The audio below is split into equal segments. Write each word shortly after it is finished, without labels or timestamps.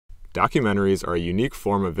Documentaries are a unique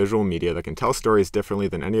form of visual media that can tell stories differently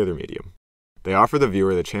than any other medium. They offer the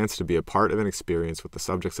viewer the chance to be a part of an experience with the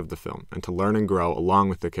subjects of the film and to learn and grow along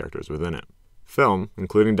with the characters within it. Film,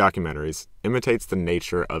 including documentaries, imitates the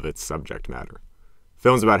nature of its subject matter.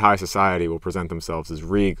 Films about high society will present themselves as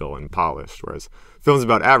regal and polished, whereas films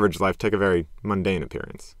about average life take a very mundane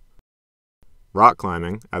appearance. Rock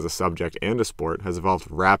climbing, as a subject and a sport, has evolved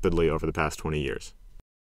rapidly over the past 20 years.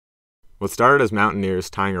 What started as mountaineers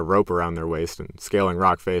tying a rope around their waist and scaling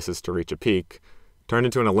rock faces to reach a peak turned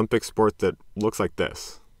into an Olympic sport that looks like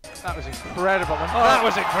this. That was incredible. That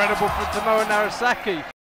was incredible for Tomoe Narasaki.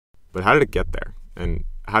 But how did it get there? And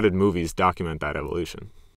how did movies document that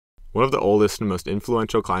evolution? One of the oldest and most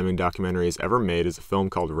influential climbing documentaries ever made is a film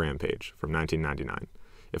called Rampage from 1999.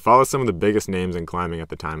 It follows some of the biggest names in climbing at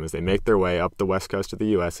the time as they make their way up the west coast of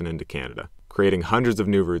the US and into Canada, creating hundreds of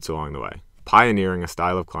new routes along the way, pioneering a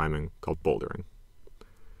style of climbing called bouldering.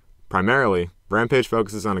 Primarily, Rampage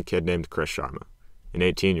focuses on a kid named Chris Sharma, an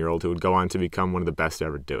 18-year-old who would go on to become one of the best to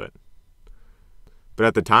ever do it. But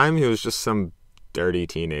at the time, he was just some dirty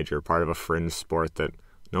teenager, part of a fringe sport that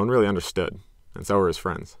no one really understood, and so were his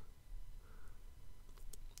friends.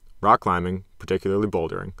 Rock climbing, particularly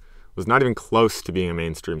bouldering, was not even close to being a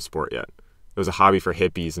mainstream sport yet. It was a hobby for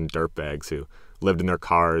hippies and dirtbags who lived in their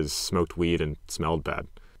cars, smoked weed, and smelled bad.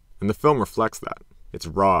 And the film reflects that. It's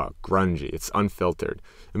raw, grungy, it's unfiltered.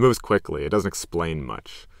 It moves quickly, it doesn't explain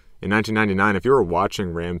much. In 1999, if you were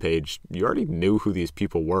watching Rampage, you already knew who these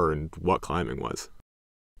people were and what climbing was.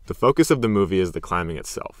 The focus of the movie is the climbing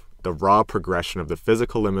itself, the raw progression of the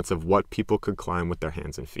physical limits of what people could climb with their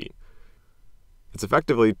hands and feet. It's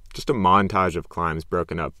effectively just a montage of climbs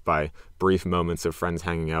broken up by brief moments of friends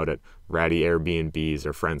hanging out at ratty Airbnbs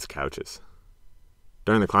or friends' couches.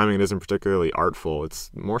 During the climbing, it isn't particularly artful,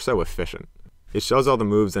 it's more so efficient. It shows all the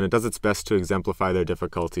moves and it does its best to exemplify their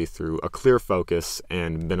difficulty through a clear focus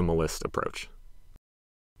and minimalist approach.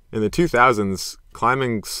 In the 2000s,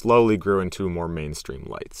 climbing slowly grew into more mainstream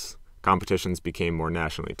lights. Competitions became more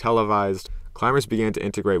nationally televised, climbers began to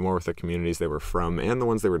integrate more with the communities they were from and the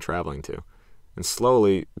ones they were traveling to. And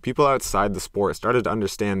slowly, people outside the sport started to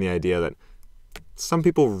understand the idea that some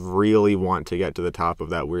people really want to get to the top of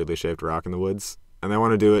that weirdly shaped rock in the woods, and they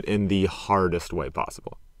want to do it in the hardest way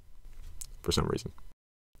possible, for some reason.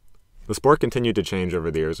 The sport continued to change over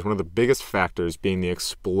the years, with one of the biggest factors being the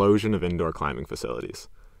explosion of indoor climbing facilities.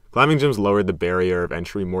 Climbing gyms lowered the barrier of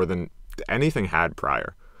entry more than anything had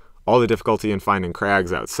prior. All the difficulty in finding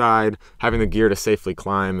crags outside, having the gear to safely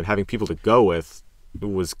climb, and having people to go with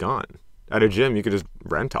was gone. At a gym, you could just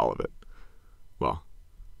rent all of it. Well,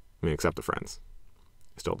 except the friends.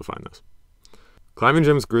 Still define those. Climbing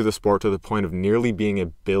gyms grew the sport to the point of nearly being a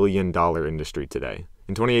billion-dollar industry today.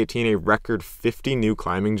 In 2018, a record 50 new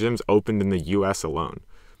climbing gyms opened in the US alone.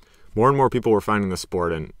 More and more people were finding the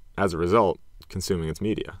sport and, as a result, consuming its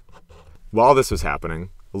media. While this was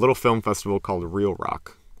happening, a little film festival called Real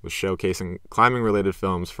Rock was showcasing climbing-related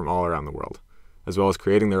films from all around the world, as well as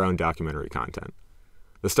creating their own documentary content.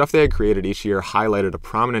 The stuff they had created each year highlighted a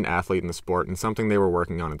prominent athlete in the sport and something they were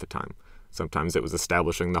working on at the time. Sometimes it was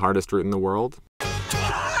establishing the hardest route in the world.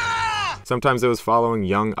 Sometimes it was following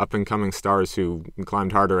young, up-and-coming stars who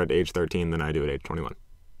climbed harder at age 13 than I do at age 21.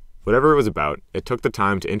 Whatever it was about, it took the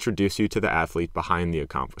time to introduce you to the athlete behind the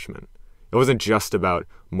accomplishment. It wasn't just about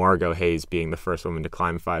Margot Hayes being the first woman to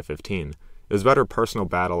climb 515. It was about her personal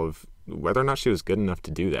battle of whether or not she was good enough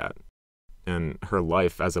to do that, and her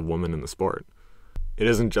life as a woman in the sport. It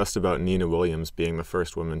isn't just about Nina Williams being the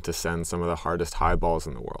first woman to send some of the hardest high balls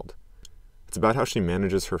in the world. It's about how she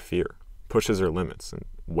manages her fear, pushes her limits, and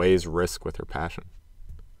weighs risk with her passion.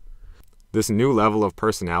 This new level of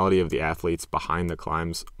personality of the athletes behind the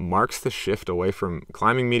climbs marks the shift away from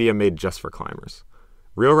climbing media made just for climbers.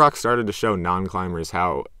 Real Rock started to show non-climbers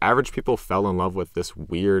how average people fell in love with this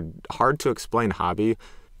weird, hard-to-explain hobby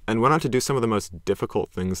and went on to do some of the most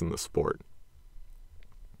difficult things in the sport.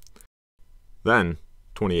 Then,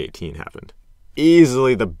 2018 happened.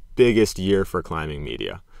 Easily the biggest year for climbing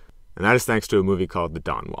media. And that is thanks to a movie called The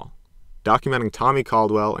Dawn Wall, documenting Tommy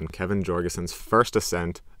Caldwell and Kevin Jorgensen's first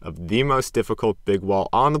ascent of the most difficult big wall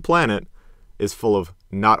on the planet. Is full of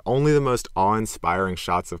not only the most awe-inspiring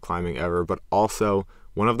shots of climbing ever, but also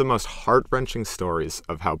one of the most heart-wrenching stories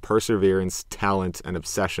of how perseverance, talent, and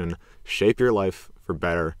obsession shape your life for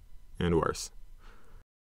better and worse.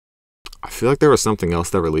 I feel like there was something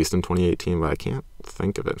else that released in 2018, but I can't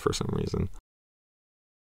think of it for some reason.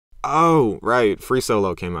 Oh, right. Free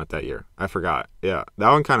Solo came out that year. I forgot. Yeah,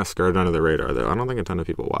 that one kind of skirted under the radar, though. I don't think a ton of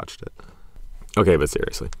people watched it. Okay, but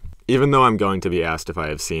seriously. Even though I'm going to be asked if I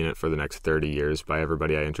have seen it for the next 30 years by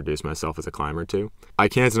everybody I introduce myself as a climber to, I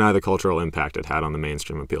can't deny the cultural impact it had on the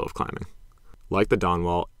mainstream appeal of climbing. Like the Dawn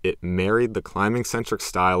Wall, it married the climbing-centric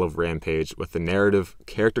style of Rampage with the narrative,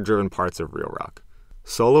 character-driven parts of Real Rock.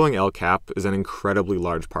 Soloing El Cap is an incredibly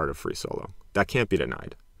large part of Free Solo. That can't be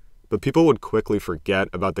denied. But people would quickly forget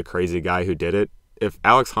about the crazy guy who did it if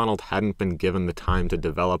Alex Honnold hadn't been given the time to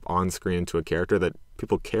develop on-screen into a character that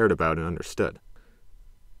people cared about and understood.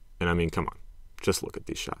 And I mean, come on, just look at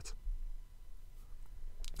these shots.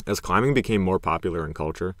 As climbing became more popular in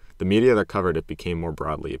culture, the media that covered it became more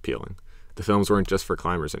broadly appealing. The films weren't just for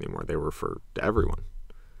climbers anymore, they were for everyone.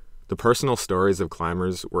 The personal stories of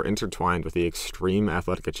climbers were intertwined with the extreme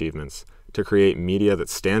athletic achievements to create media that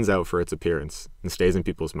stands out for its appearance and stays in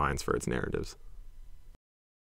people's minds for its narratives.